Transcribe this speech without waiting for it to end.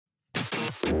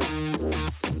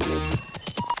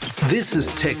This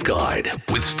is Tech Guide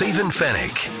with Stephen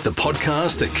Fennick, the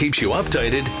podcast that keeps you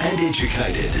updated and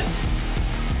educated.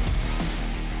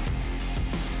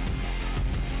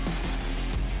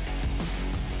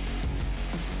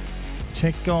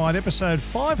 Tech Guide, episode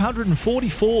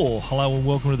 544. Hello and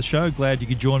welcome to the show. Glad you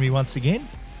could join me once again.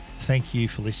 Thank you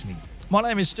for listening. My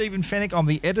name is Stephen Fennick. I'm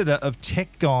the editor of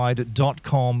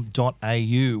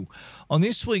techguide.com.au. On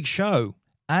this week's show,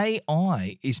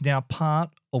 AI is now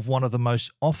part of one of the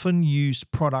most often used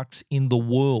products in the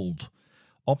world.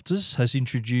 Optus has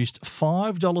introduced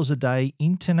 $5 a day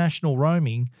international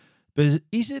roaming, but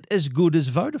is it as good as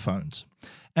Vodafone's?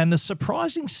 And the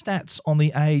surprising stats on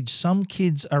the age some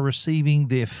kids are receiving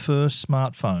their first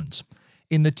smartphones.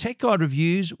 In the Tech Guide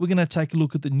reviews, we're going to take a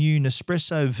look at the new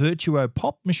Nespresso Virtuo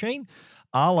Pop machine.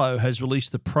 Arlo has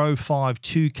released the Pro 5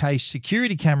 2K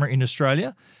security camera in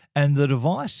Australia, and the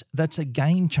device that's a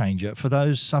game changer for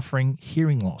those suffering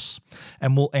hearing loss.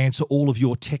 And we'll answer all of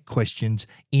your tech questions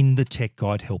in the Tech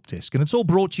Guide Help Desk. And it's all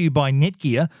brought to you by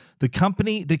Netgear, the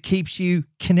company that keeps you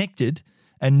connected,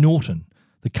 and Norton,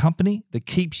 the company that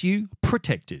keeps you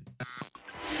protected.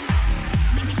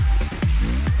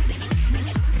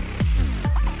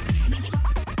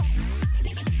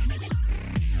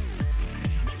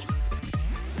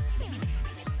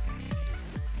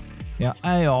 Now,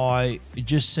 AI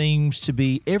just seems to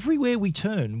be everywhere we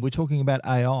turn. We're talking about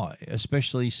AI,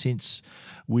 especially since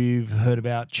we've heard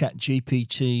about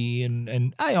ChatGPT,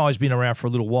 and AI has been around for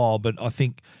a little while, but I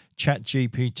think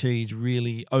ChatGPT has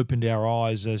really opened our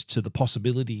eyes as to the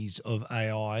possibilities of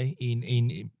AI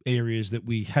in areas that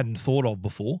we hadn't thought of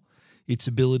before. Its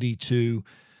ability to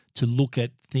look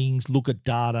at things, look at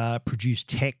data, produce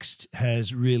text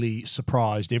has really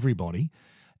surprised everybody,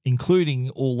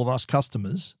 including all of us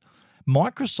customers.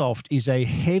 Microsoft is a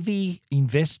heavy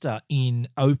investor in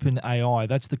OpenAI.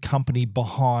 That's the company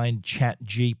behind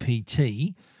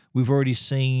ChatGPT. We've already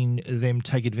seen them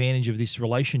take advantage of this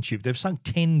relationship. They've sunk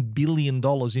 $10 billion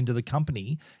into the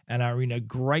company and are in a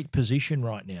great position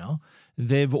right now.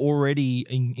 They've already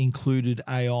included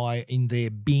AI in their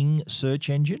Bing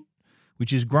search engine,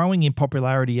 which is growing in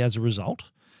popularity as a result.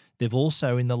 They've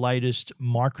also, in the latest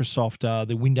Microsoft,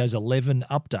 the Windows 11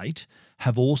 update,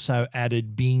 have also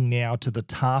added Bing now to the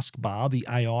taskbar, the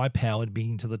AI-powered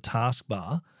Bing to the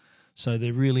taskbar. So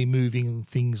they're really moving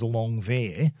things along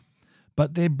there.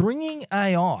 But they're bringing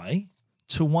AI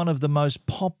to one of the most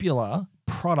popular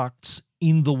products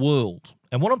in the world.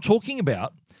 And what I'm talking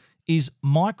about is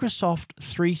Microsoft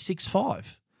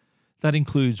 365. That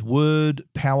includes Word,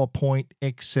 PowerPoint,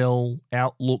 Excel,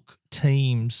 Outlook,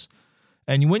 Teams.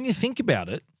 And when you think about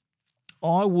it,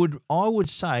 I would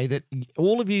say that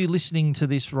all of you listening to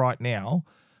this right now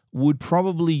would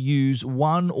probably use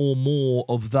one or more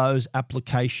of those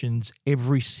applications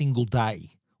every single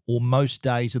day or most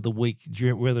days of the week,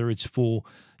 whether it's for,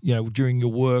 during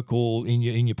your work or in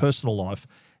your personal life.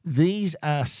 These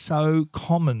are so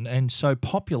common and so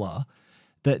popular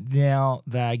that now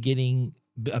they're getting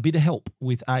a bit of help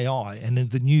with AI and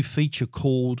the new feature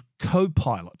called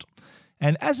Copilot.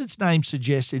 And as its name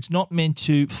suggests, it's not meant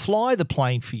to fly the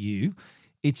plane for you.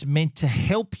 It's meant to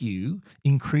help you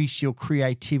increase your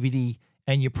creativity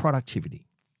and your productivity.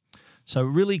 So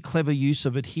really clever use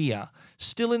of it here.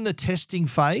 Still in the testing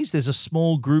phase. There's a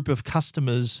small group of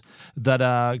customers that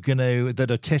are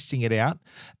testing it out,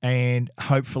 and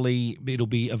hopefully it'll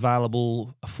be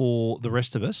available for the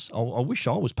rest of us. I wish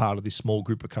I was part of this small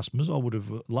group of customers. I would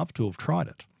have loved to have tried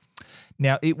it.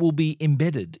 Now, it will be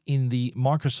embedded in the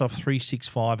Microsoft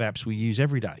 365 apps we use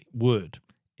every day: Word,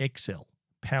 Excel,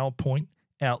 PowerPoint,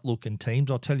 Outlook, and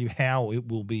Teams. I'll tell you how it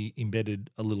will be embedded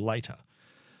a little later.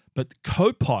 But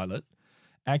Copilot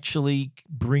actually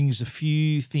brings a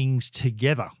few things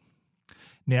together.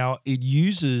 Now, it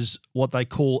uses what they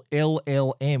call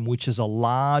LLM, which is a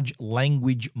large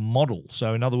language model.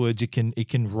 So, in other words, it can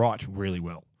write really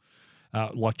well,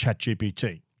 like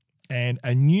ChatGPT. And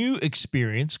a new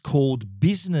experience called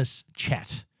Business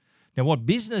Chat. Now, what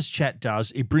Business Chat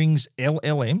does, it brings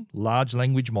LLM, large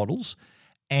language models,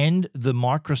 and the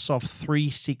Microsoft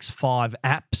 365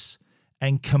 apps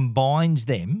and combines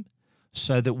them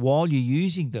so that while you're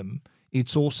using them,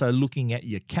 it's also looking at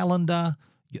your calendar,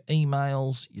 your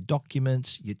emails, your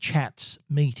documents, your chats,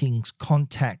 meetings,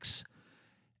 contacts,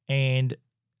 and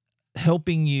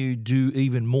helping you do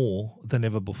even more than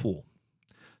ever before.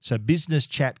 So Business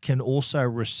Chat can also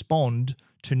respond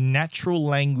to natural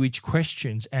language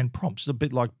questions and prompts, a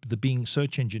bit like the Bing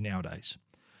search engine nowadays.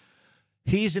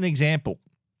 Here's an example.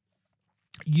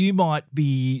 There might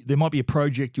be a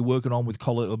project you're working on with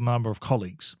a number of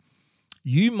colleagues.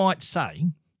 You might say,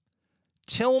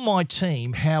 tell my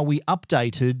team how we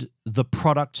updated the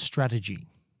product strategy.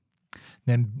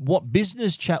 Then what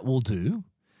Business Chat will do,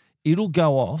 it'll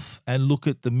go off and look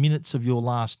at the minutes of your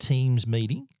last Teams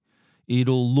meeting.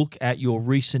 It'll look at your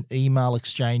recent email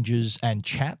exchanges and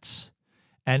chats,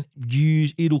 and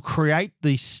it'll create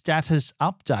the status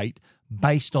update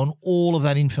based on all of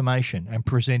that information and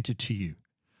present it to you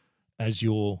as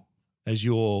your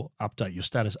update, your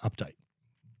status update.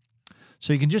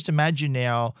 So you can just imagine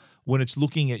now when it's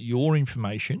looking at your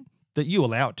information that you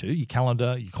allow it to, your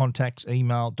calendar, your contacts,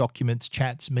 email, documents,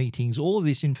 chats, meetings, all of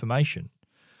this information.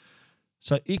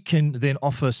 So it can then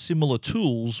offer similar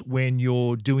tools when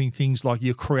you're doing things like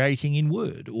you're creating in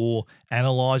Word or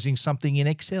analyzing something in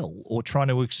Excel or trying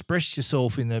to express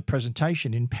yourself in a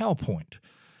presentation in PowerPoint,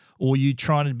 or you're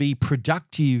trying to be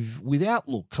productive with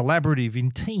Outlook, collaborative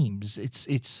in Teams.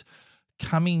 It's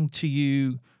coming to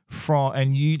you from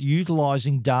and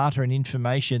utilizing data and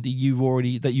information that you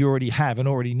already have and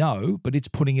already know, but it's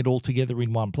putting it all together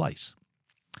in one place.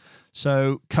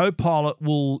 So Copilot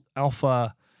will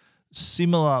offer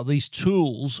these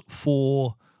tools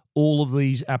for all of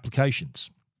these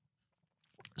applications.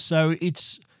 So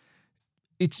it's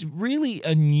really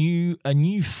a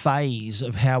new phase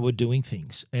of how we're doing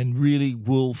things, and really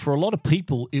will, for a lot of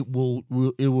people, it will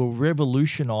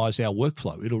revolutionize our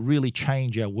workflow. It'll really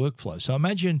change our workflow. So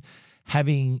imagine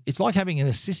it's like having an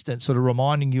assistant sort of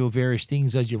reminding you of various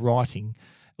things as you're writing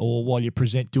or while you're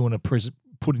putting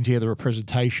together a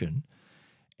presentation,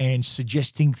 and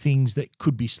suggesting things that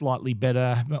could be slightly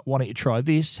better. Why don't you try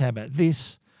this? How about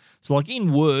this? So like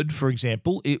in Word, for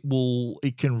example,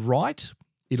 it can write,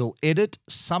 it'll edit,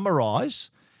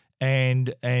 summarize,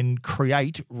 and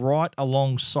create right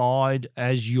alongside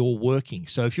as you're working.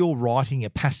 So if you're writing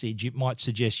a passage, it might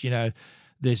suggest,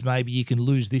 there's maybe you can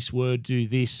lose this word, do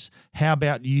this. How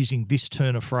about using this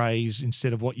turn of phrase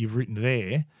instead of what you've written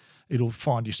there? It'll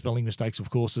find your spelling mistakes, of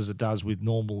course, as it does with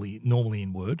normally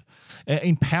in Word.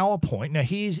 In PowerPoint, now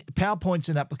PowerPoint's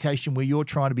an application where you're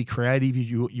trying to be creative.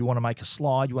 You want to make a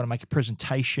slide, you want to make a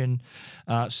presentation.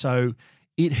 So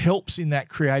it helps in that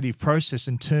creative process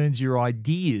and turns your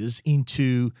ideas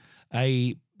into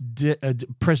a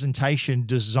presentation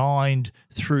designed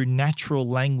through natural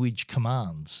language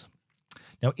commands.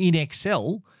 Now, in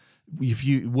Excel, if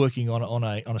you're working on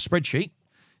a spreadsheet,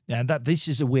 now this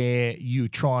is where you're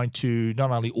trying to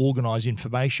not only organize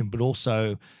information but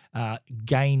also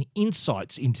gain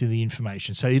insights into the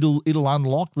information. So it'll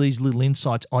unlock these little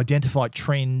insights, identify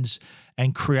trends,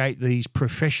 and create these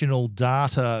professional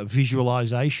data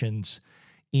visualizations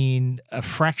in a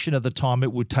fraction of the time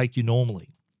it would take you normally.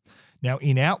 Now,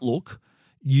 in Outlook,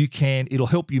 it'll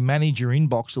help you manage your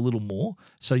inbox a little more,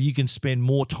 so you can spend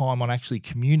more time on actually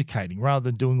communicating rather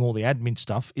than doing all the admin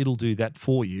stuff. It'll do that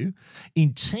for you.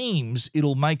 In Teams,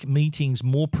 it'll make meetings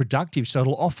more productive, so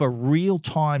it'll offer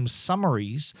real-time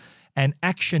summaries and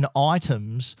action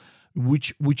items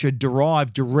which are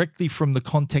derived directly from the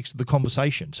context of the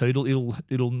conversation. So it'll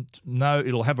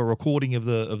have a recording of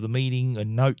the meeting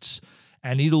and notes,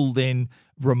 and it'll then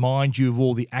remind you of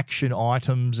all the action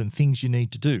items and things you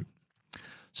need to do.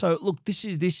 So look, this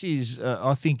is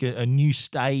I think a new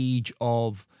stage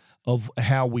of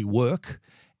how we work.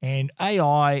 And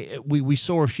AI, we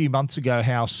saw a few months ago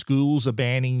how schools are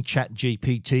banning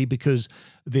ChatGPT because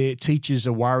their teachers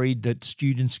are worried that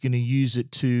students are going to use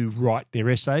it to write their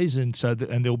essays, and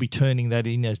they'll be turning that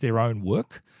in as their own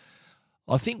work.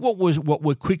 I think what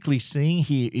we're quickly seeing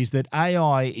here is that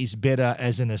AI is better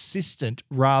as an assistant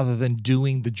rather than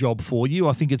doing the job for you.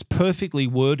 I think it's perfectly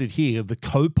worded here, the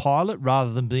co-pilot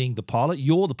rather than being the pilot.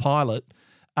 You're the pilot.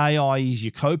 AI is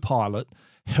your co-pilot,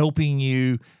 helping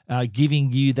you,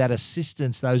 giving you that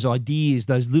assistance, those ideas,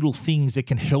 those little things that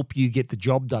can help you get the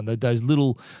job done, those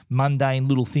little mundane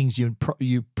little things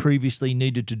you previously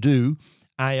needed to do.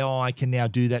 AI can now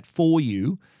do that for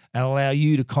you and allow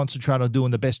you to concentrate on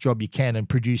doing the best job you can and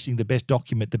producing the best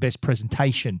document, the best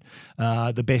presentation,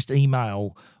 the best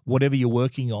email, whatever you're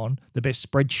working on, the best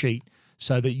spreadsheet,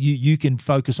 so that you can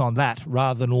focus on that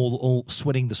rather than all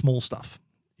sweating the small stuff,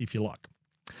 if you like.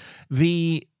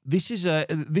 This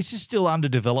is still under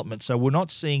development, so we're not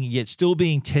seeing it yet. Still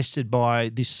being tested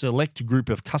by this select group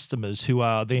of customers who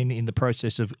are then in the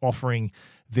process of offering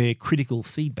their critical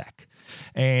feedback.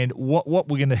 And what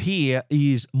we're going to hear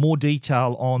is more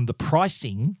detail on the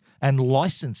pricing and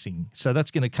licensing. So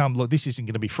that's going to come. Look, this isn't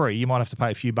going to be free. You might have to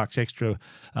pay a few bucks extra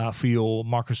for your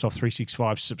Microsoft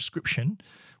 365 subscription,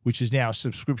 which is now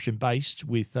subscription based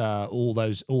with all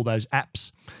those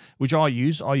apps, which I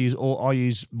use. I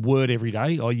use Word every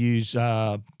day. I use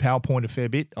PowerPoint a fair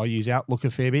bit. I use Outlook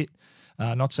a fair bit.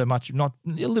 Not so much. Not a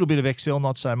little bit of Excel.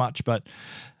 Not so much, but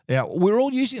Now, we're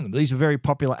all using them. These are very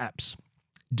popular apps.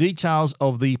 Details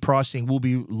of the pricing will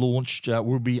be launched,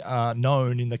 will be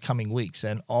known in the coming weeks,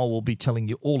 and I will be telling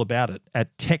you all about it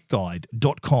at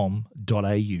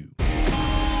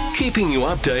techguide.com.au. Keeping you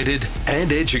updated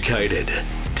and educated.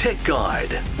 Tech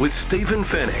Guide with Stephen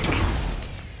Fennick.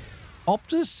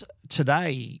 Optus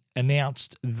today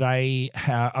announced they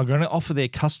are going to offer their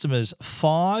customers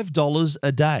 $5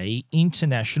 a day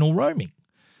international roaming.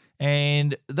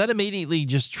 And that immediately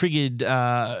just triggered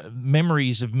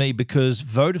memories of me, because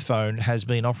Vodafone has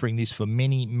been offering this for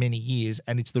many, many years.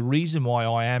 And it's the reason why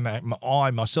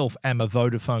I myself am a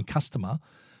Vodafone customer,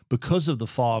 because of the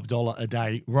 $5 a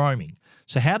day roaming.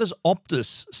 So how does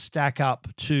Optus stack up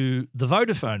to the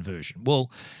Vodafone version? Well,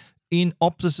 in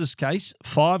Optus's case,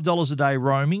 $5 a day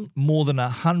roaming, more than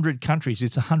 100 countries.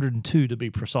 It's 102 to be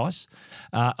precise.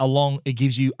 It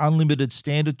gives you unlimited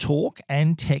standard talk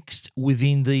and text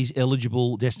within these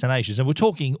eligible destinations. And we're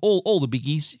talking all the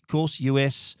biggies, of course,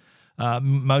 US,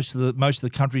 most of the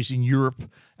countries in Europe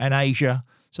and Asia.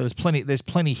 So there's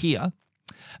plenty here.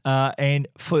 And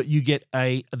you get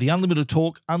the unlimited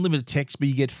talk, unlimited text, but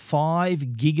you get 5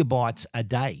 gigabytes a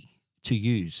day to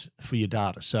use for your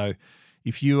data. So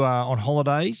if you are on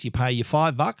holidays, you pay your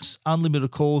 $5,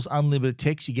 unlimited calls, unlimited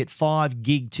text, you get 5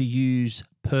 gig to use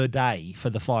per day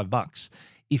for the $5.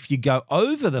 If you go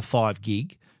over the 5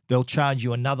 gig, they'll charge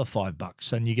you another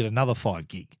 $5 and you get another 5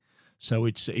 gig. So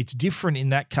it's different in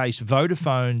that case.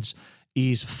 Vodafone's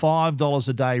is $5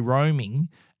 a day roaming,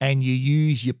 and you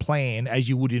use your plan as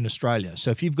you would in Australia. So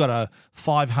if you've got a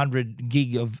 500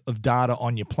 gig of data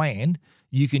on your plan,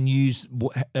 you can use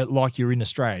like you're in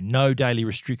Australia. No daily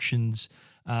restrictions.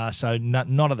 So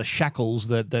none of the shackles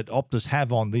that Optus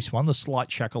have on this one, the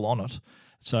slight shackle on it.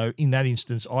 So in that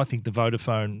instance, I think the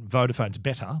Vodafone's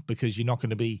better, because you're not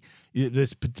going to be –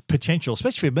 there's potential,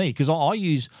 especially for me, because I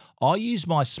use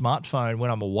my smartphone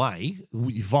when I'm away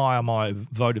via my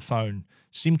Vodafone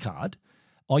SIM card.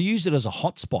 I use it as a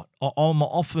hotspot. I'm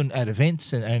often at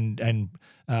events and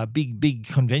big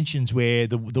conventions where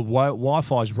the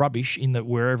Wi-Fi is rubbish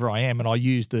wherever I am, and I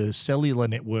use the cellular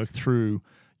network through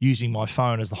using my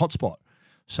phone as the hotspot.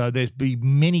 So there's been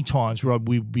many times where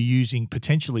we'll be using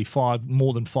potentially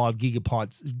more than 5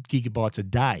 gigabytes a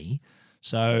day.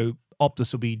 So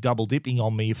Optus will be double dipping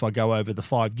on me if I go over the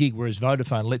 5 gig, whereas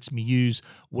Vodafone lets me use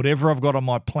whatever I've got on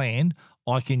my plan,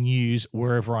 I can use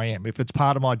wherever I am. If it's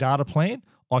part of my data plan,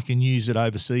 I can use it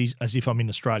overseas as if I'm in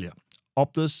Australia.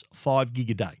 Optus, 5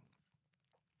 gig a day.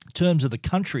 In terms of the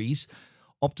countries,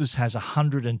 Optus has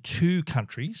 102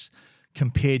 countries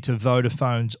compared to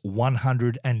Vodafone's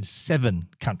 107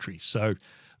 countries. So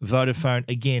Vodafone,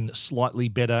 again, slightly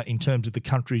better in terms of the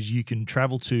countries you can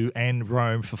travel to and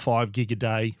roam for 5 gig a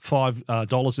day,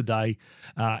 $5 a day,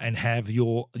 and have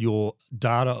your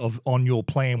data on your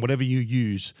plan, whatever you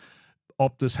use.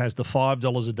 Optus has the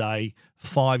 $5 a day,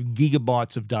 5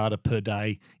 gigabytes of data per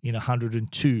day in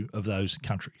 102 of those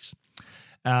countries.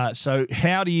 So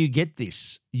how do you get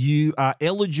this? You are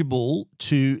eligible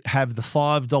to have the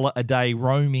 $5 a day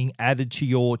roaming added to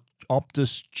your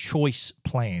Optus Choice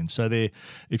plan. So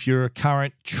if you're a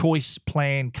current Choice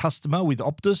plan customer with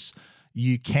Optus,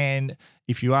 you can,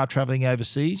 if you are traveling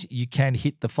overseas, you can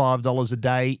hit the $5 a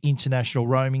day international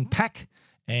roaming pack.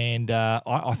 And I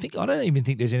don't even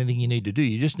think there's anything you need to do.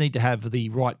 You just need to have the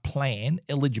right plan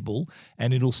eligible,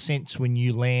 and it'll sense when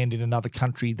you land in another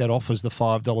country that offers the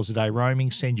 $5 a day roaming,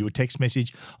 send you a text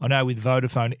message. I know with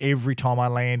Vodafone, every time I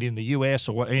land in the US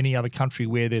or any other country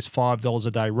where there's $5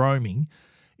 a day roaming,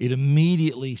 it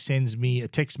immediately sends me a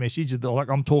text message. Like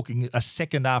I'm talking a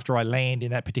second after I land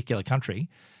in that particular country.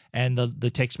 And the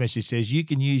text message says, you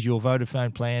can use your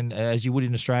Vodafone plan as you would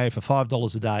in Australia for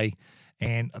 $5 a day.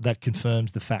 And that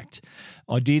confirms the fact.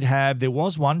 There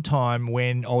was one time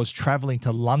when I was traveling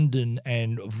to London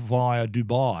and via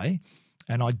Dubai,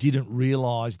 and I didn't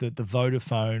realise that the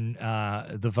Vodafone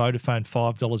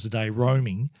 $5 a day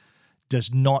roaming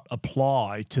does not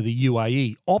apply to the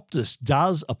UAE. Optus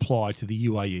does apply to the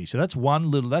UAE. So that's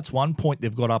one point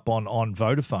they've got up on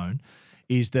Vodafone,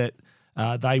 is that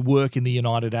they work in the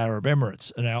United Arab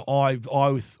Emirates. Now, I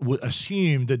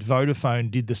assumed that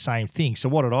Vodafone did the same thing. So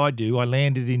what did I do? I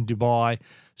landed in Dubai,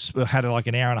 had like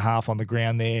an hour and a half on the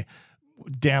ground there,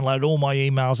 downloaded all my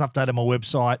emails, updated my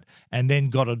website, and then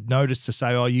got a notice to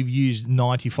say, you've used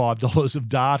 $95 of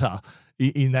data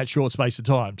in that short space of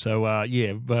time. So,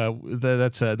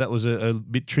 that was a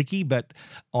bit tricky, but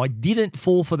I didn't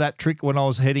fall for that trick when I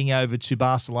was heading over to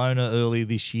Barcelona earlier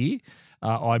this year.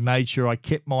 I made sure I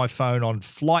kept my phone on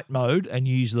flight mode and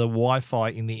used the Wi-Fi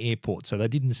in the airport, so they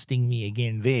didn't sting me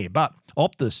again there. But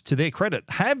Optus, to their credit,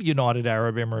 have United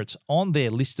Arab Emirates on their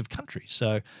list of countries.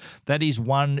 So that is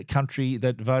one country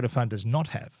that Vodafone does not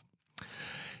have.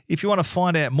 If you want to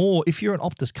find out more, if you're an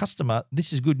Optus customer,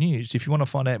 this is good news. If you want to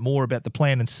find out more about the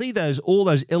plan and see all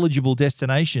those eligible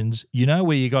destinations, you know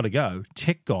where you got to go,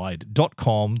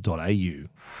 techguide.com.au.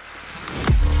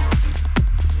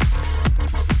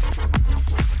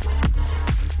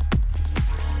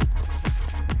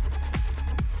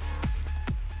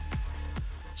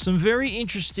 Some very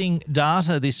interesting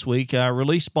data this week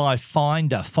released by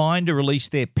Finder. Finder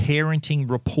released their parenting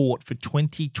report for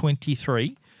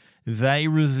 2023. They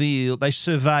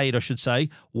surveyed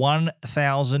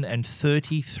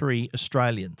 1,033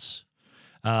 Australians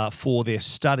for their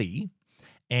study,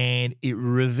 and it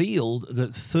revealed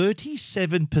that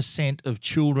 37% of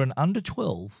children under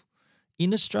 12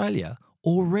 in Australia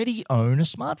already own a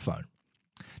smartphone.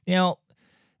 Now,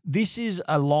 this is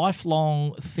a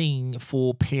lifelong thing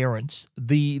for parents.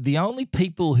 The only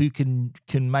people who can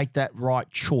make that right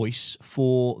choice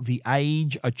for the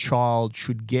age a child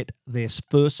should get their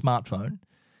first smartphone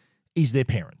is their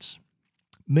parents.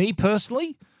 Me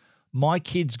personally, my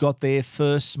kids got their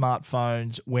first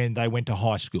smartphones when they went to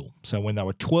high school. So when they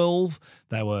were 12,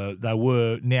 they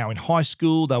were now in high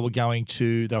school. They were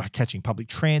catching public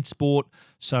transport.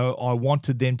 So I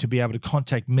wanted them to be able to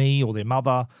contact me or their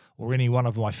mother or any one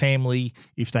of my family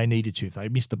if they needed to. If they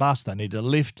missed the bus, they needed a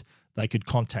lift, they could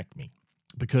contact me.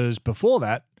 Because before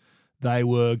that, they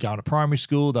were going to primary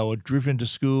school. They were driven to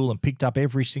school and picked up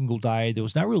every single day. There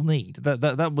was no real need.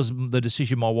 That was the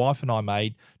decision my wife and I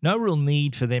made. No real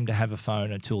need for them to have a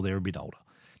phone until they're a bit older.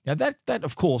 Now, that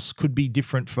of course, could be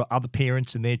different for other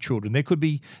parents and their children. Their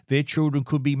children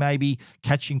could be maybe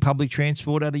catching public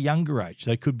transport at a younger age.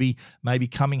 They could be maybe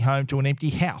coming home to an empty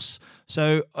house.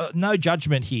 So no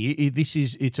judgment here.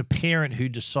 It's a parent who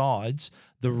decides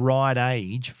the right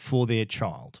age for their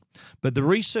child. But the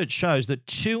research shows that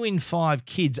 2 in 5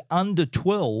 kids under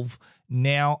 12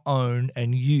 now own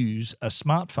and use a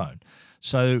smartphone.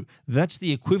 So that's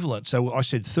the equivalent. So I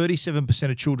said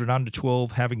 37% of children under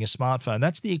 12 having a smartphone.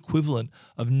 That's the equivalent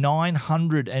of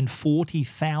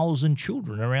 940,000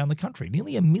 children around the country.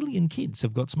 Nearly 1 million kids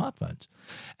have got smartphones.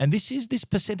 And this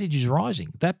percentage is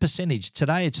rising. That percentage,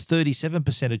 today it's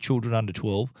 37% of children under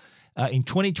 12. In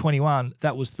 2021,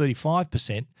 that was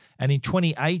 35%. And in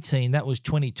 2018, that was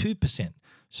 22%.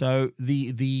 So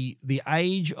the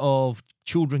age of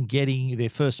children getting their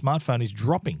first smartphone is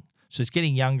dropping. So it's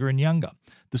getting younger and younger.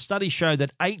 The study showed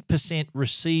that 8%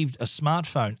 received a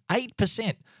smartphone,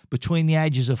 8% between the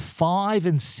ages of 5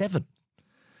 and 7.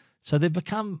 So they've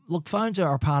become, phones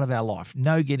are a part of our life.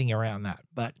 No getting around that.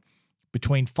 But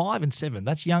between 5 and 7,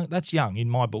 that's young in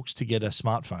my books to get a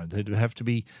smartphone. They have to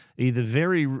be either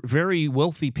very, very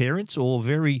wealthy parents or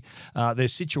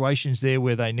there's situations there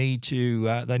where they need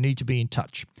to be in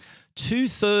touch.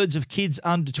 2/3 of kids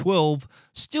under 12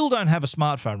 still don't have a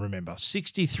smartphone, remember.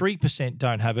 63%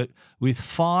 don't have it, with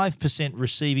 5%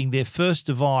 receiving their first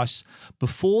device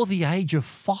before the age of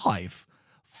 5.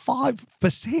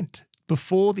 5%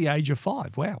 before the age of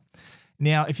 5. Wow.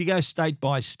 Now, if you go state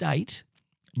by state,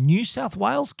 New South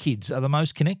Wales kids are the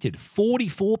most connected.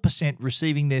 44%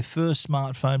 receiving their first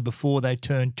smartphone before they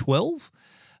turn 12.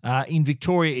 In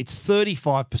Victoria, it's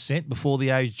 35% before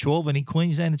the age of 12, and in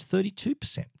Queensland, it's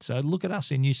 32%. So look at us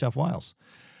in New South Wales.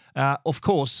 Of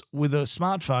course, with a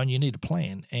smartphone, you need a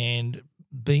plan, and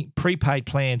prepaid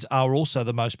plans are also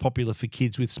the most popular for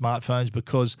kids with smartphones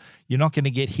because you're not going to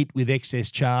get hit with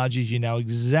excess charges. You know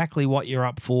exactly what you're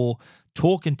up for.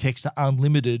 Talk and text are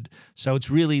unlimited, so it's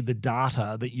really the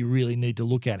data that you really need to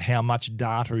look at. How much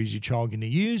data is your child going to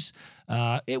use?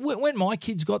 When my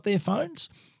kids got their phones,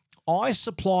 I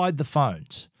supplied the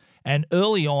phones, and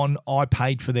early on I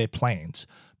paid for their plans,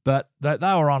 but they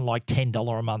were on like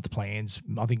 $10 a month plans.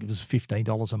 I think it was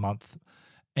 $15 a month.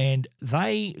 And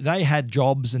they had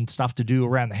jobs and stuff to do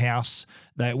around the house.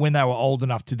 When they were old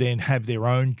enough to then have their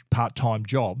own part-time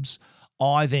jobs,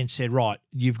 I then said, right,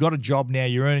 you've got a job now,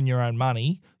 you're earning your own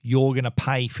money, you're going to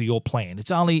pay for your plan.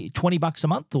 It's only $20 a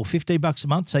month or $15 a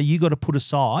month, so you got to put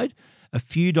aside a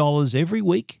few dollars every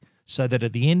week so that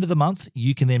at the end of the month,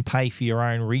 you can then pay for your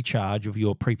own recharge of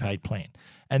your prepaid plan.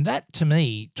 And that, to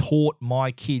me, taught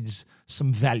my kids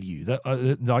some value,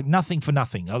 like nothing for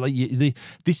nothing.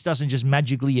 This doesn't just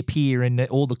magically appear and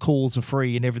all the calls are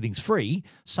free and everything's free.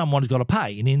 Someone's got to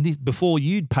pay. And before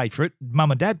you'd paid for it, mum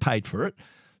and dad paid for it.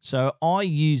 So I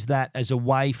use that as a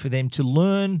way for them to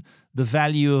learn the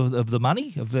value of the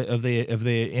money, of their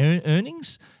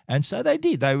earnings, And so they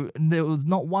did. There was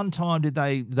not one time did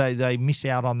they miss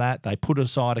out on that. They put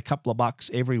aside a couple of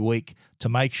bucks every week to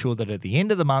make sure that at the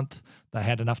end of the month they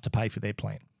had enough to pay for their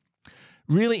plan.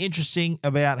 Really interesting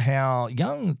about how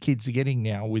young kids are getting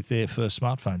now with their first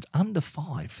smartphones. Under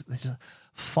 5. There's a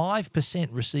 5%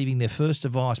 receiving their first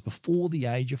device before the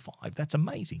age of 5. That's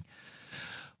amazing.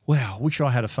 Wow, wish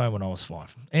I had a phone when I was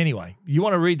 5. Anyway, you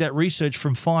want to read that research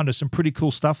from Finder, some pretty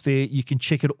cool stuff there. You can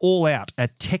check it all out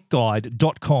at techguide.com.au.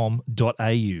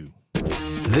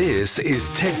 This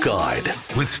is Tech Guide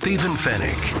with Stephen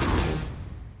Fennick.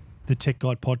 The Tech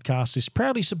Guide podcast is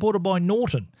proudly supported by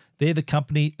Norton. They're the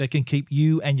company that can keep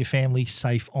you and your family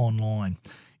safe online.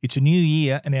 It's a new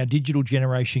year and our digital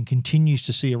generation continues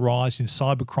to see a rise in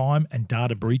cybercrime and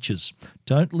data breaches.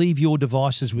 Don't leave your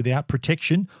devices without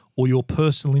protection or your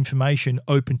personal information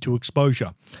open to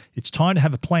exposure. It's time to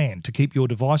have a plan to keep your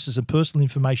devices and personal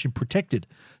information protected.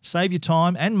 Save your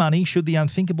time and money should the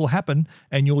unthinkable happen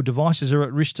and your devices are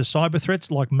at risk to cyber threats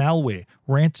like malware,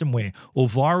 ransomware, or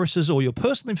viruses, or your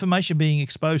personal information being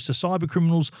exposed to cyber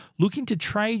criminals looking to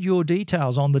trade your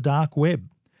details on the dark web.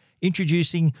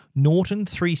 Introducing Norton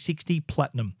 360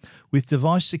 Platinum with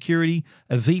device security,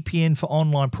 a VPN for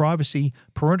online privacy,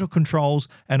 parental controls,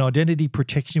 and identity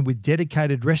protection with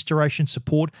dedicated restoration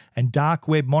support and dark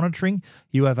web monitoring.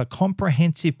 You have a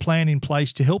comprehensive plan in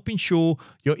place to help ensure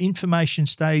your information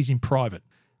stays in private.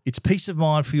 It's peace of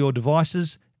mind for your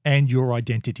devices and your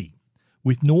identity.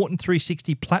 With Norton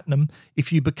 360 Platinum,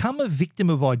 if you become a victim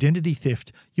of identity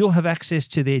theft, you'll have access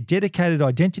to their dedicated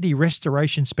identity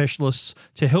restoration specialists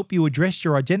to help you address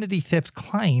your identity theft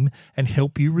claim and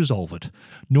help you resolve it.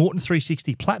 Norton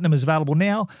 360 Platinum is available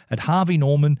now at Harvey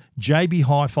Norman, JB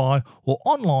Hi-Fi, or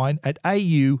online at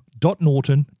au.norton.com.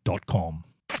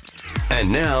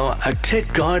 And now, a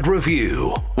Tech Guide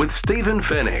review with Stephen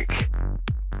Fennick.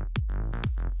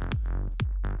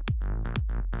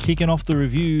 Kicking off the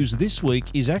reviews this week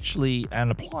is actually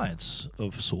an appliance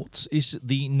of sorts, is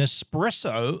the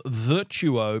Nespresso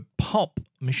Virtuo Pop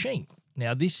machine.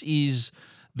 Now, this is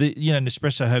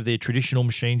Nespresso have their traditional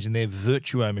machines and their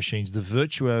Virtuo machines. The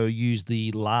Virtuo use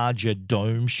the larger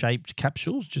dome-shaped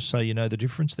capsules, just so you know the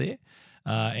difference there.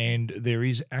 And there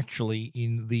is actually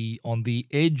on the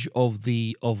edge of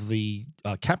the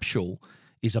capsule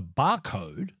is a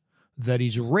barcode that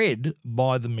is read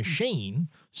by the machine,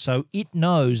 so it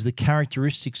knows the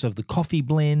characteristics of the coffee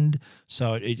blend,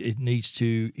 so it needs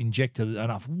to inject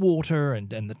enough water and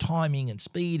the timing and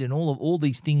speed and all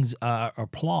these things are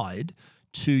applied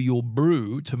to your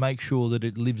brew to make sure that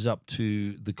it lives up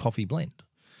to the coffee blend.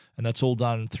 And that's all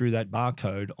done through that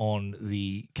barcode on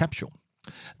the capsule.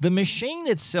 The machine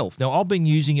itself, now I've been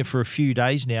using it for a few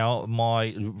days now.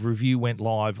 My review went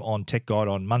live on Tech Guide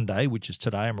on Monday, which is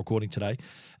today. I'm recording today.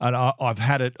 And I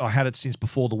had it since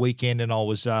before the weekend, and I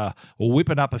was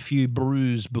whipping up a few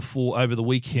brews over the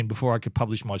weekend before I could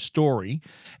publish my story.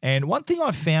 And one thing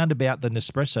I found about the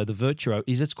Nespresso, the Virtuo,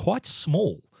 is it's quite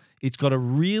small. It's got a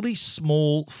really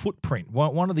small footprint.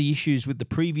 One of the issues with the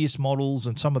previous models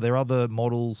and some of their other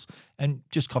models and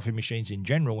just coffee machines in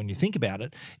general, when you think about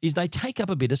it, is they take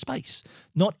up a bit of space.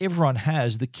 Not everyone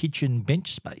has the kitchen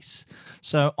bench space.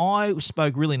 So I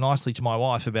spoke really nicely to my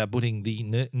wife about putting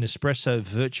the Nespresso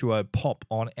Virtuo Pop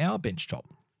on our bench top.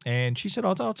 And she said,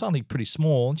 it's only pretty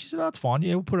small. And she said, it's fine.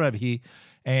 Yeah, we'll put it over here.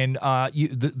 And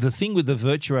the thing with the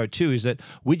Virtuo too is that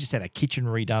we just had a kitchen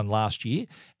redone last year,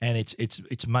 and it's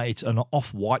an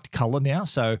off-white color now,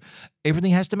 so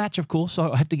everything has to match, of course.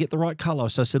 So I had to get the right color.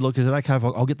 So I said, look, is it okay if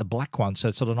I'll get the black one, so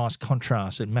it's sort of nice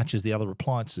contrast, it matches the other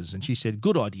appliances? And she said,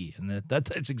 good idea, and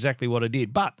that's exactly what I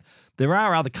did. But there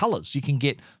are other colors. You can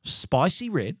get spicy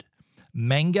red,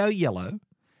 mango yellow,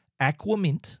 aqua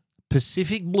mint,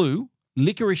 Pacific blue,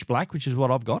 licorice black, which is what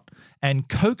I've got, and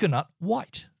coconut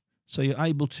white. So you're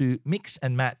able to mix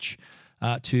and match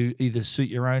to either suit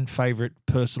your own favourite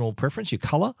personal preference, your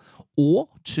colour, or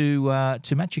to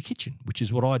match your kitchen, which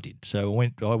is what I did. So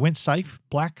I went safe,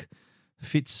 black,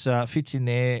 fits in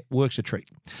there, works a treat.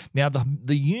 Now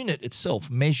the unit itself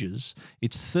measures,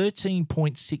 it's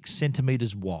 13.6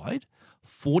 centimetres wide,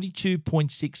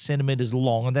 42.6 centimetres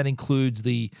long, and that includes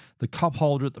the cup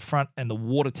holder at the front and the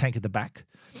water tank at the back.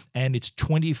 And it's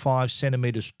 25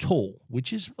 centimetres tall,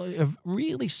 which is a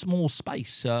really small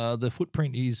space. The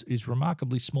footprint is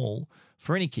remarkably small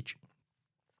for any kitchen.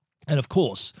 And of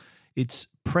course, it's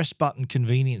press button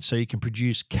convenient, so you can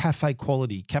produce cafe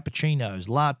quality cappuccinos,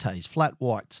 lattes, flat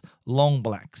whites, long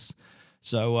blacks.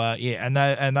 So and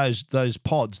those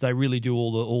pods, they really do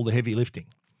all the heavy lifting.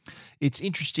 it's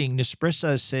interesting.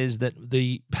 Nespresso says that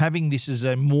having this as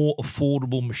a more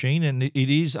affordable machine, and it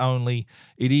is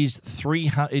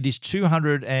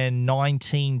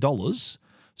 $219,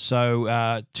 so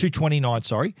 $229,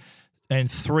 sorry, and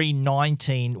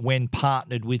 $319 when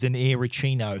partnered with an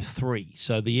Aeroccino 3.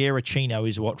 So the Aeroccino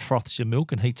is what froths your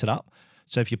milk and heats it up.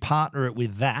 So if you partner it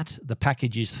with that, the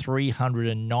package is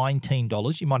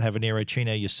 $319. You might have an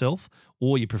Aeroccino yourself,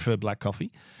 or you prefer black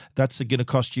coffee. That's going to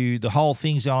cost you, the whole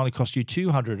thing's going to only cost you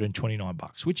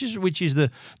 $229, which is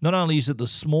not only is it the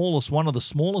smallest, one of the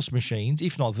smallest machines,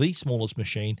 if not the smallest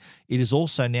machine, it is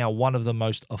also now one of the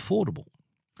most affordable.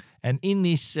 And in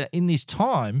this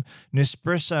time,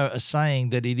 Nespresso are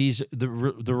saying that it is the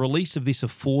release of this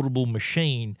affordable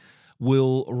machine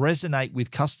will resonate with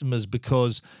customers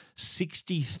because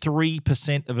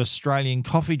 63% of Australian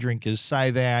coffee drinkers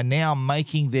say they are now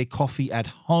making their coffee at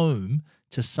home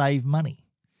to save money.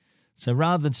 So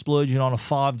rather than splurging on a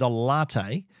 $5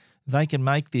 latte, they can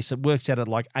make this. It works out at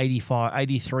like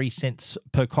 83 cents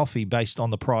per coffee based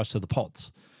on the price of the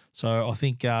pods. So I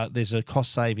think there's a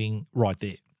cost saving right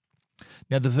there.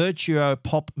 Now, the Vertuo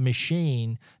Pop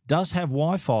machine does have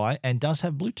Wi-Fi and does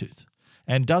have Bluetooth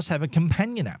and does have a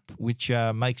companion app, which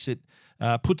makes it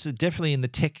puts it definitely in the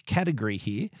tech category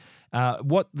here.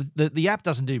 What the app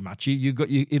doesn't do much.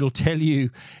 It'll tell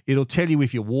you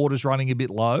if your water's running a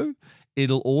bit low.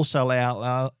 It'll also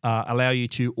allow you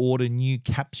to order new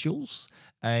capsules,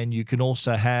 and you can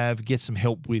also get some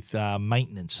help with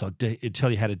maintenance. So it'll tell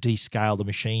you how to descale the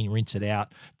machine, rinse it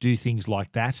out, do things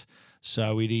like that.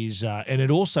 So it is, and it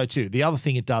also too, the other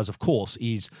thing it does, of course,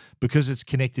 is because it's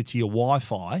connected to your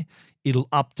Wi-Fi, it'll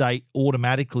update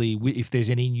automatically if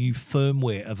there's any new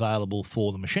firmware available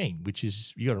for the machine, which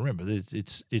is, you got to remember,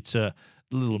 it's a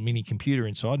little mini computer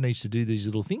inside, needs to do these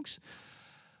little things.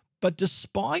 But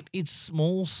despite its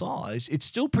small size, it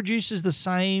still produces the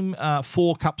same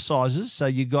 4 cup sizes. So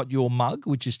you got your mug,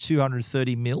 which is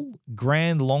 230 ml,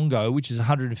 Grand Longo, which is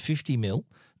 150 ml,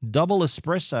 Double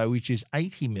Espresso, which is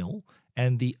 80 ml,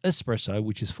 and the Espresso,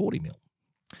 which is 40 ml.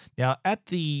 Now,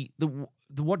 at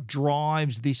what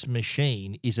drives this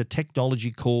machine is a technology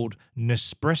called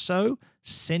Nespresso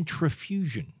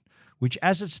centrifusion, which,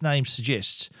 as its name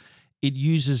suggests, it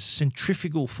uses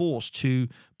centrifugal force to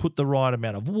put the right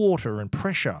amount of water and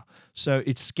pressure. So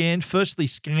it firstly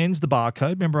scans the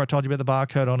barcode. Remember I told you about the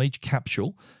barcode on each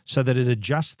capsule, so that it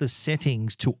adjusts the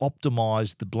settings to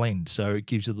optimize the blend. So it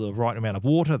gives you the right amount of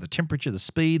water, the temperature, the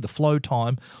speed, the flow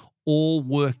time, all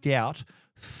worked out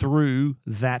through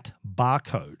that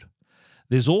barcode.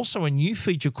 There's also a new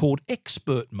feature called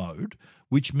expert mode,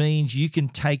 which means you can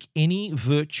take make any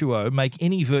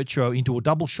Vertuo into a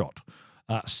double shot,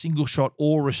 single shot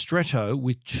or ristretto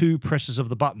with 2 presses of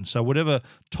the button. So whatever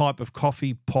type of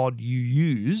coffee pod you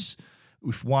use,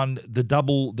 with the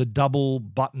double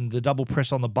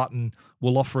press on the button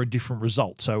will offer a different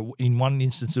result. So in one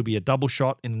instance, it'll be a double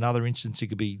shot. In another instance, it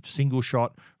could be single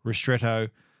shot, ristretto,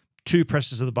 2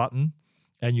 presses of the button,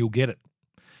 and you'll get it.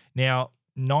 Now,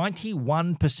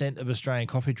 91% of Australian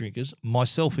coffee drinkers,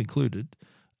 myself included,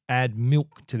 add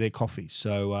milk to their coffee.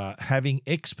 So having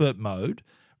expert mode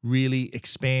really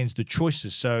expands the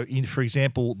choices. So, for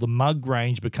example, the mug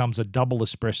range becomes a double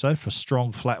espresso for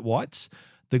strong flat whites.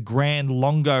 The Grand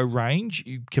Longo range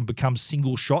can become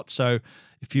single shot. So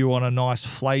if you want a nice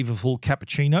flavorful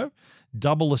cappuccino,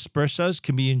 double espressos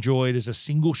can be enjoyed as a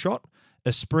single shot.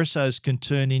 Espressos can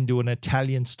turn into an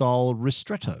Italian-style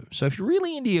ristretto. So if you're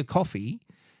really into your coffee,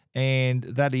 and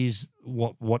that is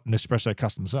what Nespresso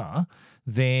customers are,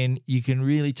 then you can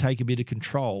really take a bit of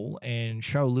control and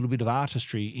show a little bit of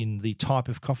artistry in the type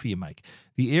of coffee you make.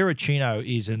 The Aeroccino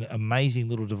is an amazing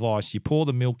little device. You pour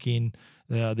the milk in.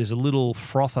 There's a little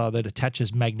frother that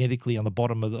attaches magnetically on the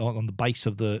bottom on the base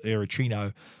of the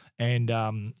Aeroccino and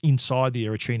inside the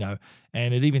Aeroccino,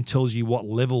 and it even tells you what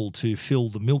level to fill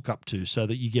the milk up to, so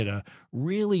that you get a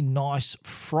really nice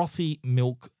frothy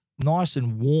milk. Nice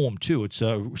and warm too. It's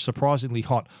surprisingly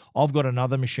hot. I've got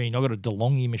another machine. I've got a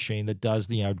DeLonghi machine that does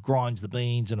grinds the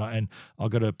beans, and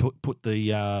I've got to put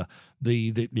the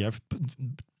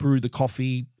brew the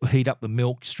coffee, heat up the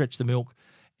milk, stretch the milk,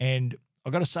 and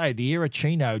I've got to say the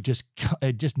Aeroccino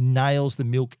just nails the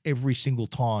milk every single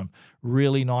time.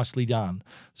 Really nicely done.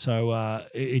 So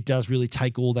it does really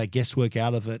take all that guesswork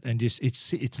out of it, and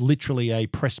it's literally a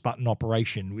press button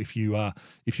operation. If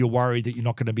you're worried that you're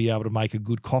not going to be able to make a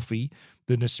good coffee,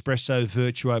 the Nespresso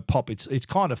Vertuo Pop, it's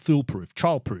kind of foolproof,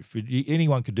 childproof.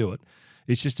 Anyone can do it.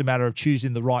 It's just a matter of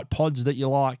choosing the right pods that you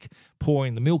like,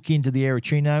 pouring the milk into the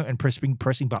Aeroccino, and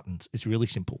pressing buttons. It's really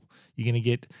simple. You're going to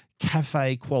get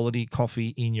cafe quality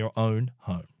coffee in your own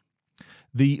home.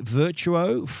 The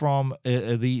Virtuo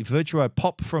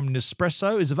Pop from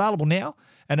Nespresso is available now.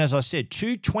 And as I said,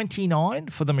 $2.29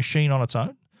 for the machine on its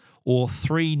own, or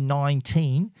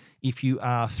 $3.19 if you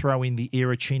throw in the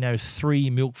Aeroccino 3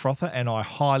 milk frother. And I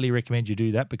highly recommend you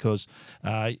do that because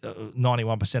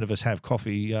 91% of us have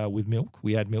coffee with milk.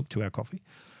 We add milk to our coffee.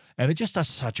 And it just does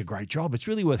such a great job. It's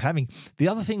really worth having. The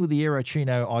other thing with the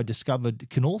Aeroccino I discovered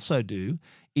can also do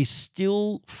is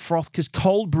still froth, because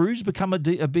cold brews become a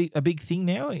big thing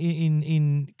now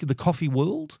in the coffee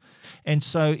world. And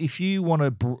so if you want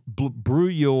to brew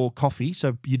your coffee,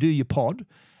 so you do your pod,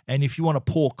 and if you want to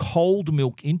pour cold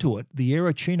milk into it, the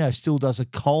Aeroccino still does a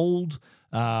cold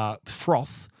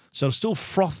froth. So it'll still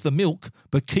froth the milk,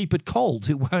 but keep it cold.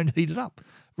 It won't heat it up.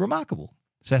 Remarkable.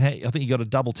 So I think you got to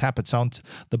double tap it. So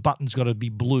the button's got to be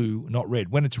blue, not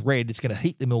red. When it's red, it's going to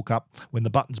heat the milk up. When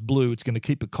the button's blue, it's going to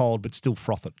keep it cold, but still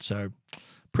froth it. So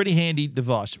pretty handy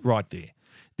device right there.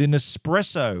 The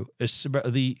Nespresso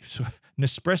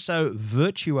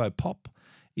Virtuo Pop.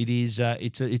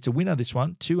 It's a winner, this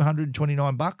one.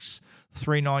 $229,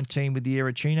 $3.19 with the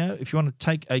Aeroccino. If you want to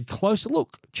take a closer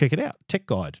look, check it out.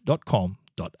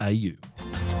 techguide.com.au.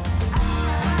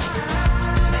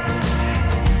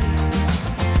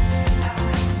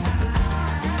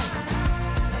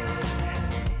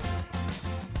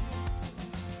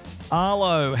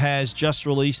 Arlo has just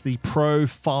released the Pro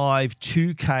 5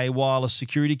 2K wireless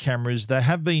security cameras. They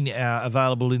have been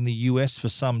available in the US for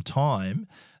some time.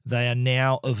 They are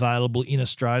now available in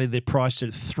Australia. They're priced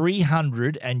at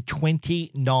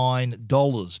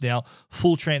 $329. Now,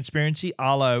 full transparency,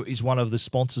 Arlo is one of the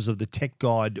sponsors of the Tech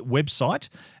Guide website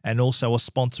and also a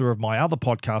sponsor of my other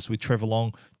podcast with Trevor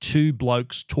Long, Two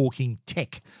Blokes Talking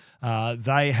Tech.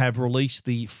 They have released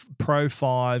the Pro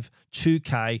 5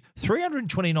 2K,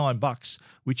 $329,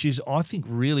 which is, I think,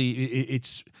 really,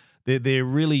 they're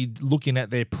really looking at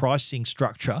their pricing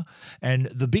structure. And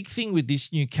the big thing with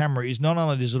this new camera is not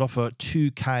only does it offer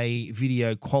 2K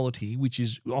video quality, which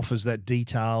offers that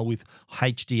detail with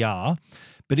HDR,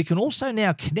 but it can also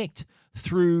now connect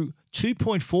through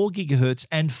 2.4 gigahertz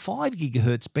and 5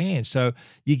 gigahertz bands. So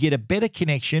you get a better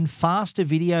connection, faster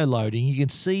video loading. You can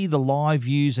see the live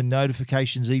views and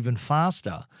notifications even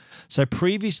faster. So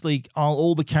previously,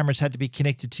 all the cameras had to be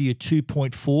connected to your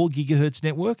 2.4 gigahertz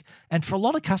network. And for a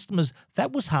lot of customers,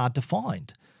 that was hard to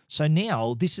find. So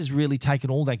now this has really taken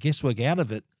all that guesswork out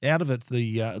of it,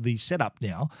 the setup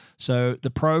now. So the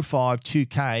Pro 5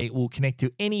 2K will connect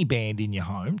to any band in your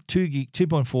home,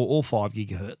 2.4 or 5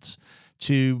 gigahertz,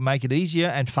 to make it easier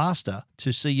and faster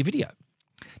to see your video.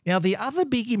 Now, the other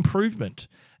big improvement,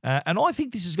 and I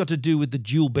think this has got to do with the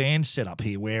dual band setup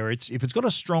here, where if it's got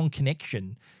a strong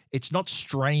connection, it's not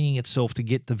straining itself to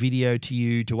get the video to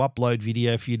you, to upload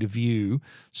video for you to view.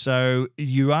 So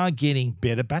you are getting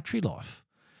better battery life.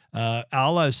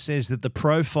 Arlo says that the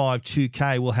Pro 5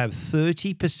 2K will have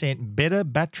 30% better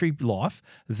battery life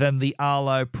than the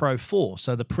Arlo Pro 4.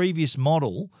 So the previous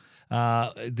model,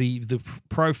 the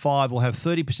Pro 5 will have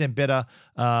 30% better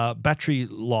battery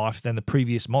life than the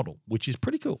previous model, which is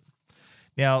pretty cool.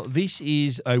 Now, this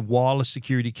is a wireless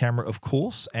security camera, of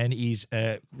course, and is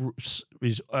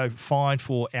fine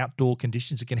for outdoor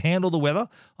conditions. It can handle the weather.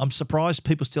 I'm surprised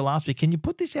people still ask me, can you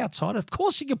put this outside? Of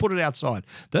course you can put it outside.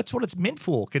 That's what it's meant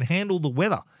for. It can handle the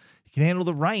weather. It can handle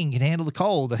the rain, can handle the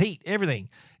cold, the heat, everything.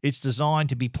 It's designed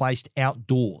to be placed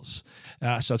outdoors.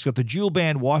 So it's got the dual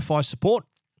band Wi-Fi support.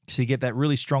 So you get that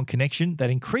really strong connection, that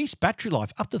increased battery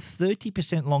life, up to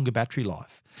 30% longer battery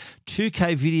life.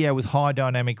 2K video with high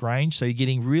dynamic range, so you're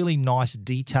getting really nice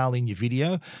detail in your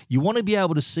video. You want to be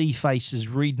able to see faces,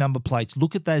 read number plates,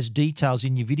 look at those details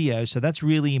in your video, so that's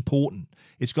really important.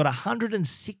 It's got a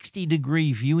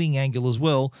 160-degree viewing angle as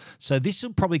well, so this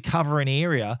will probably cover an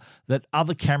area that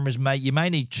other cameras you may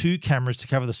need two cameras to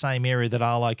cover the same area that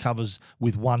Arlo covers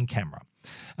with one camera.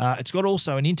 It's got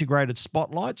also an integrated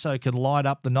spotlight, so it can light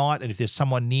up the night, and if there's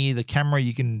someone near the camera,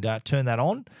 you can turn that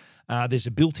on. There's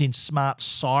a built-in smart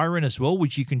siren as well,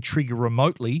 which you can trigger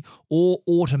remotely or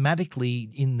automatically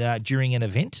during an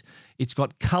event. It's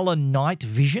got color night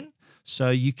vision, so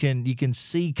you can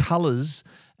see colors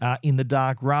in the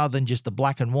dark rather than just the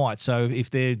black and white. So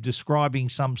if they're describing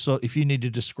if you need to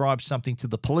describe something to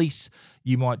the police,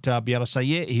 you might be able to say,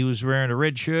 yeah, he was wearing a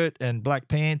red shirt and black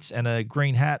pants and a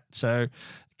green hat. So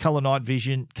color night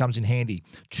vision comes in handy.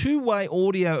 Two-way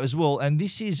audio as well, and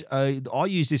this is I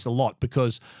use this a lot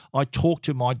because I talk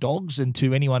to my dogs and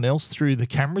to anyone else through the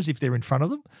cameras if they're in front of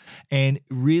them, and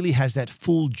really has that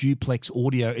full duplex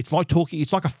audio. It's like talking.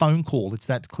 It's like a phone call. It's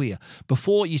that clear.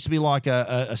 Before it used to be like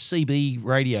a CB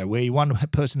radio where one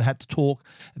person had to talk.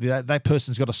 That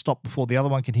person's got to stop before the other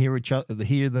one can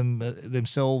hear them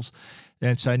themselves.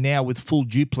 And so now with full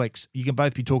duplex, you can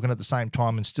both be talking at the same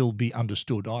time and still be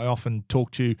understood. I often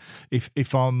talk to,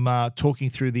 if I'm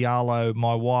talking through the Arlo,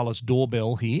 my wireless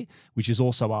doorbell here, which is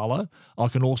also Arlo, I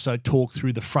can also talk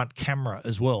through the front camera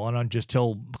as well. And I just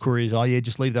tell couriers, oh yeah,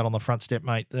 just leave that on the front step,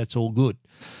 mate. That's all good.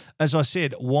 As I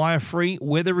said, wire-free,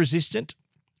 weather-resistant,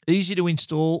 easy to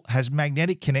install, has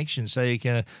magnetic connections, so you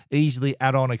can easily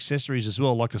add on accessories as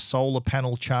well, like a solar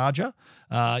panel charger.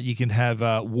 You can have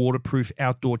a waterproof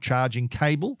outdoor charging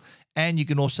cable, and you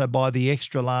can also buy the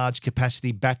extra large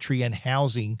capacity battery and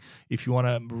housing if you want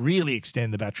to really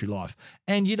extend the battery life.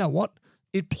 And you know what?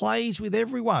 It plays with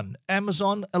everyone.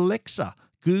 Amazon Alexa,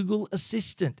 Google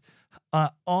Assistant,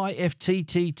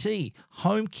 IFTTT,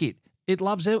 HomeKit. It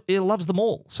loves them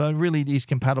all. So it really is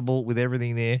compatible with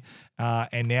everything there.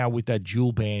 And now with that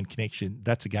dual band connection,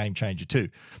 that's a game changer too.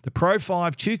 The Pro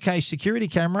 5 2K security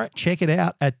camera, check it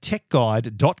out at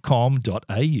techguide.com.au.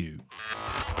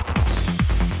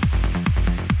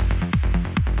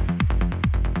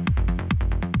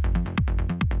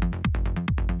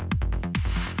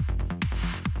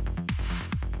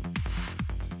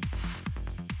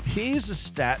 Here's a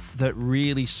stat that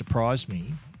really surprised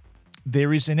me.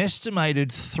 There is an estimated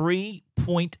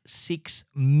 3.6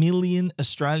 million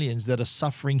Australians that are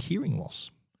suffering hearing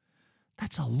loss.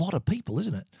 That's a lot of people,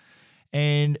 isn't it?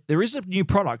 And there is a new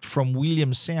product from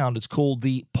Williams Sound. It's called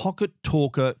the Pocket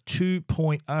Talker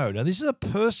 2.0. Now, this is a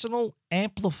personal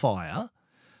amplifier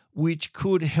which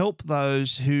could help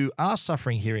those who are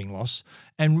suffering hearing loss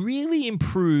and really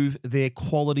improve their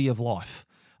quality of life.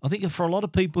 I think for a lot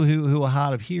of people who are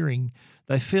hard of hearing,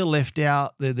 they feel left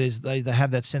out. They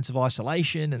have that sense of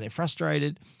isolation and they're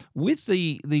frustrated. With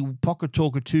the Pocket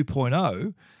Talker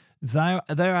 2.0,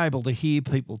 they're able to hear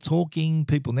people talking,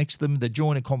 people next to them. They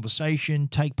join a conversation,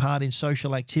 take part in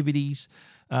social activities.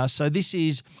 So this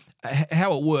is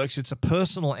how it works. It's a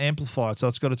personal amplifier, so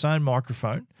it's got its own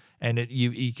microphone, and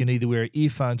you can either wear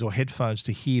earphones or headphones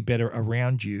to hear better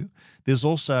around you. There's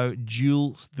also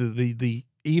the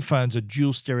earphones are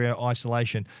dual stereo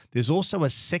isolation. There's also a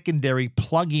secondary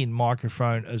plug-in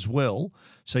microphone as well,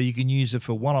 so you can use it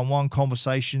for one-on-one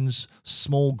conversations,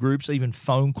 small groups, even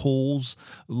phone calls,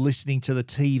 listening to the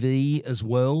TV as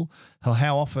well.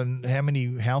 How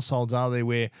many households are there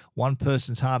where one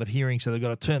person's hard of hearing, so they've got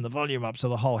to turn the volume up so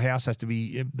the whole house has to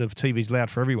be, the TV's loud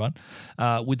for everyone.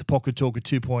 With the Pocket Talker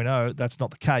 2.0, that's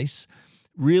not the case.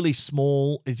 Really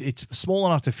small. It's small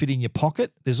enough to fit in your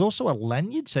pocket. There's also a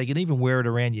lanyard, so you can even wear it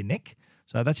around your neck.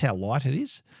 So that's how light it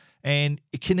is. And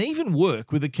it can even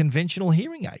work with a conventional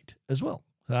hearing aid as well.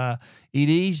 It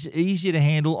is easier to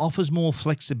handle, offers more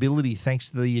flexibility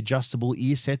thanks to the adjustable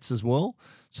ear sets as well.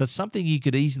 So it's something you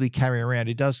could easily carry around.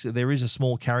 There is a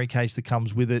small carry case that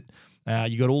comes with it.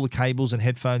 You got all the cables and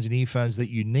headphones and earphones that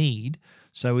you need.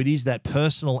 So it is that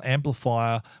personal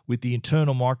amplifier with the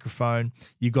internal microphone.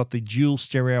 You've got the dual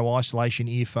stereo isolation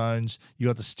earphones. You've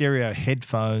got the stereo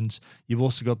headphones. You've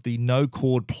also got the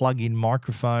no-cord plug-in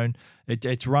microphone.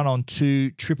 It's run on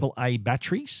 2 AAA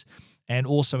batteries and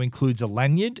also includes a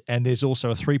lanyard. And there's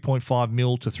also a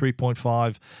 3.5mm to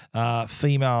 3.5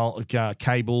 female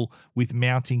cable with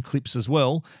mounting clips as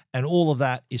well. And all of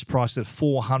that is priced at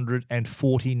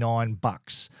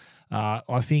 $449.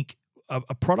 I think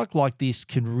a product like this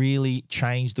can really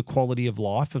change the quality of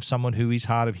life of someone who is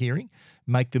hard of hearing,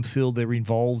 make them feel they're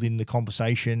involved in the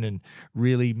conversation and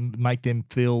really make them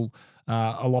feel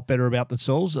a lot better about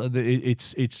themselves.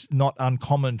 It's not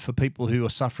uncommon for people who are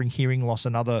suffering hearing loss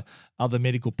and other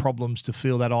medical problems to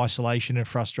feel that isolation and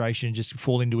frustration and just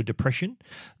fall into a depression.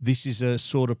 This is a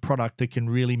sort of product that can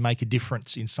really make a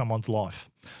difference in someone's life.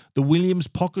 The Williams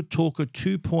Pocket Talker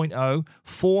 2.0,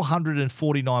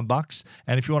 $449.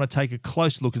 And if you want to take a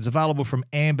close look, it's available from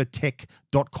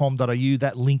ambertech.com.au.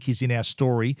 That link is in our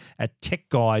story at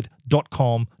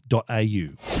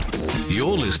techguide.com.au.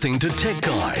 You're listening to Tech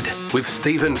Guide with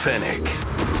Stephen Fennick.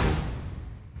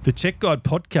 The Tech Guide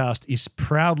podcast is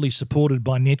proudly supported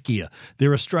by Netgear.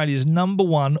 They're Australia's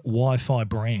 #1 Wi-Fi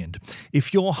brand.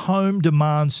 If your home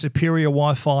demands superior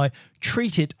Wi-Fi,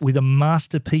 treat it with a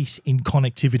masterpiece in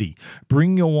connectivity.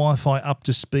 Bring your Wi-Fi up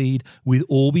to speed with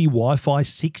Orbi Wi-Fi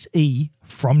 6E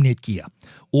from Netgear.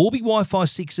 Orbi Wi-Fi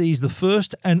 6E is the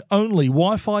first and only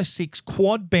Wi-Fi 6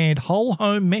 quad-band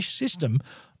whole-home mesh system,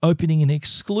 opening an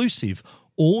exclusive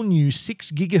all-new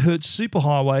 6 GHz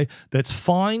superhighway that's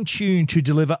fine-tuned to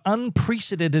deliver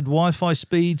unprecedented Wi-Fi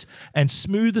speeds and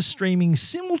smoother streaming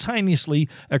simultaneously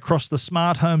across the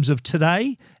smart homes of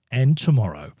today and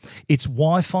tomorrow. It's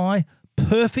Wi-Fi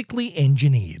perfectly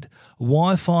engineered.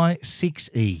 Wi-Fi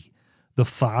 6E, the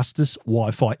fastest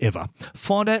Wi-Fi ever.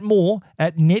 Find out more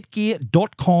at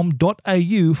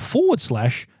netgear.com.au/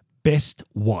 best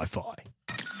Wi-Fi.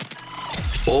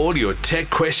 All your tech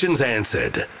questions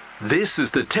answered. This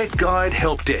is the Tech Guide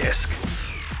Help Desk.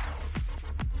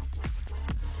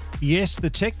 Yes, the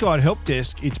Tech Guide Help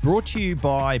Desk, it's brought to you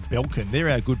by Belkin. They're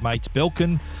our good mates,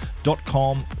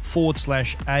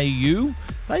 belkin.com/au.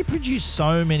 They produce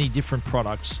so many different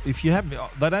products.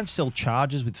 They don't sell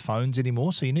chargers with phones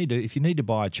anymore, so if you need to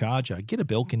buy a charger, get a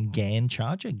Belkin GaN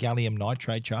charger, gallium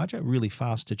nitrate charger, really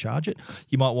fast to charge it.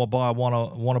 You might want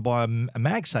to buy a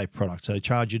MagSafe product, so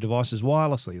charge your devices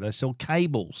wirelessly. They sell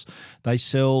cables. They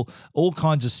sell all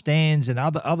kinds of stands and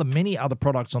many other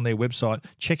products on their website.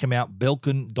 Check them out,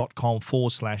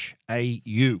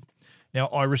 belkin.com/au. Now,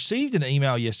 I received an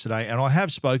email yesterday, and I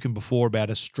have spoken before about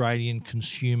Australian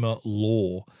consumer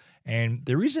law, and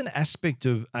there is an aspect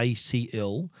of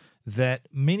ACL that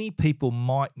many people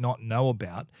might not know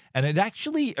about, and it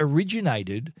actually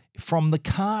originated from the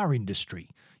car industry.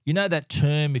 You know that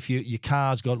term, if your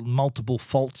car's got multiple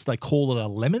faults, they call it a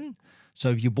lemon.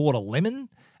 So if you bought a lemon,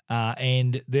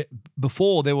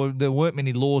 before there weren't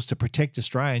many laws to protect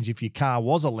Australians if your car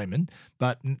was a lemon,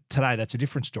 but today that's a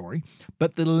different story.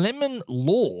 But the lemon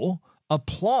law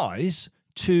applies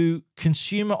to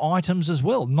consumer items as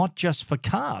well, not just for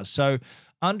cars. So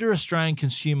under Australian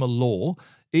consumer law,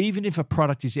 even if a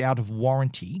product is out of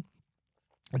warranty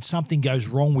and something goes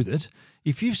wrong with it,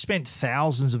 if you've spent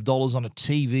thousands of dollars on a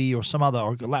TV or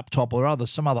or a laptop or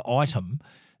some other item,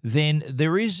 then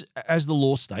there is, as the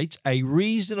law states, a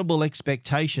reasonable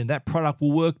expectation that product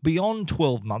will work beyond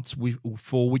 12 months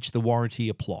for which the warranty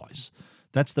applies.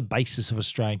 That's the basis of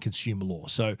Australian consumer law.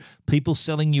 So people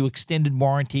selling you extended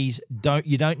warranties,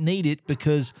 you don't need it,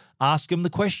 because ask them the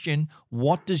question,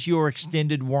 what does your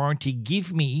extended warranty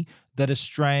give me that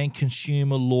Australian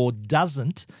consumer law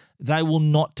doesn't? They will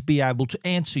not be able to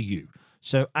answer you.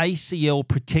 So ACL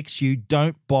protects you.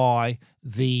 Don't buy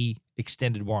the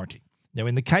extended warranty. Now,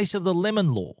 in the case of the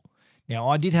lemon law,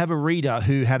 I did have a reader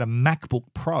who had a MacBook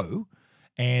Pro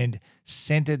and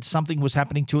something was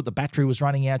happening to it. The battery was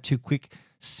running out too quick,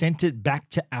 sent it back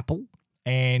to Apple,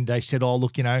 and they said, oh,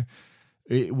 look,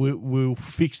 we'll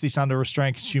fix this under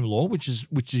Australian consumer law, which is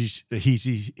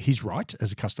his right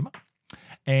as a customer.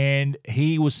 And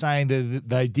he was saying that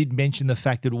they did mention the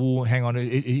fact that, hang on,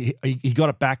 he got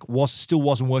it back, still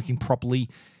wasn't working properly.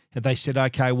 And they said,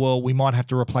 okay, well, we might have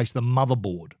to replace the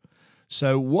motherboard.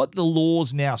 So what the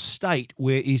laws now state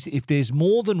is if there's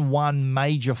more than one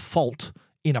major fault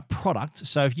in a product,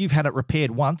 so if you've had it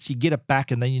repaired once, you get it back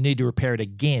and then you need to repair it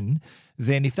again,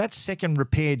 then if that second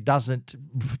repair doesn't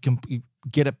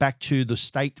get it back to the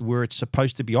state where it's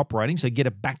supposed to be operating, so get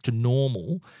it back to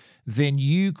normal, then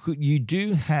you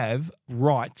do have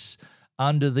rights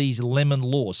under these lemon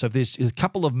laws. So if there's a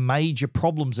couple of major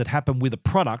problems that happen with a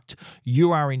product,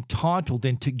 you are entitled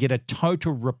then to get a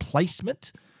total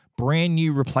replacement, brand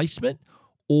new replacement,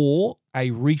 or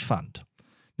a refund.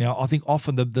 Now, I think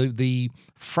often the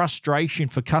frustration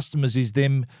for customers is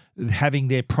them having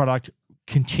their product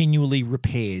continually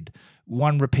repaired,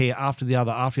 one repair after the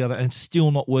other, and it's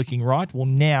still not working right. Well,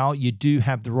 now you do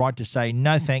have the right to say,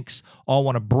 no thanks, I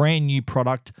want a brand new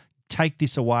product, take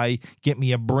this away, get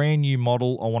me a brand new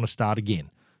model, I want to start again.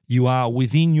 You are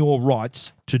within your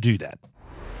rights to do that.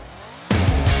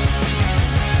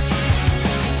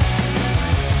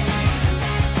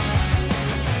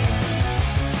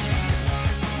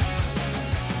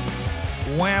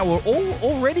 Wow, we're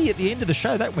already at the end of the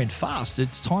show. That went fast.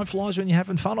 Time flies when you're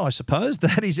having fun, I suppose.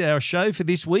 That is our show for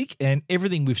this week, and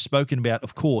everything we've spoken about,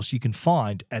 of course, you can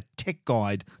find at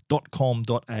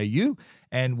techguide.com.au,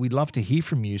 and we'd love to hear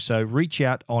from you. So reach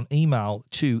out on email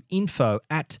to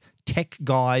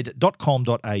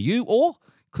info@techguide.com.au or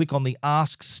click on the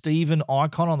Ask Stephen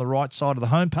icon on the right side of the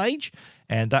homepage,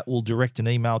 and that will direct an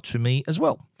email to me as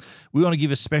well. We want to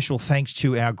give a special thanks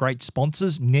to our great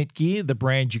sponsors, Netgear, the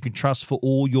brand you can trust for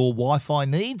all your Wi-Fi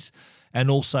needs, and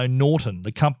also Norton,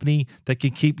 the company that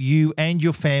can keep you and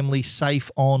your family safe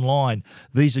online.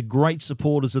 These are great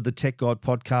supporters of the Tech Guide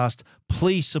podcast.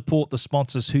 Please support the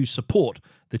sponsors who support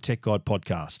the Tech Guide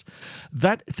podcast.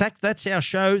 That's our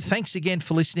show. Thanks again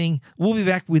for listening. We'll be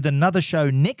back with another show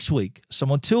next week.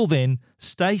 So until then,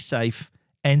 stay safe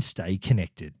and stay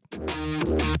connected.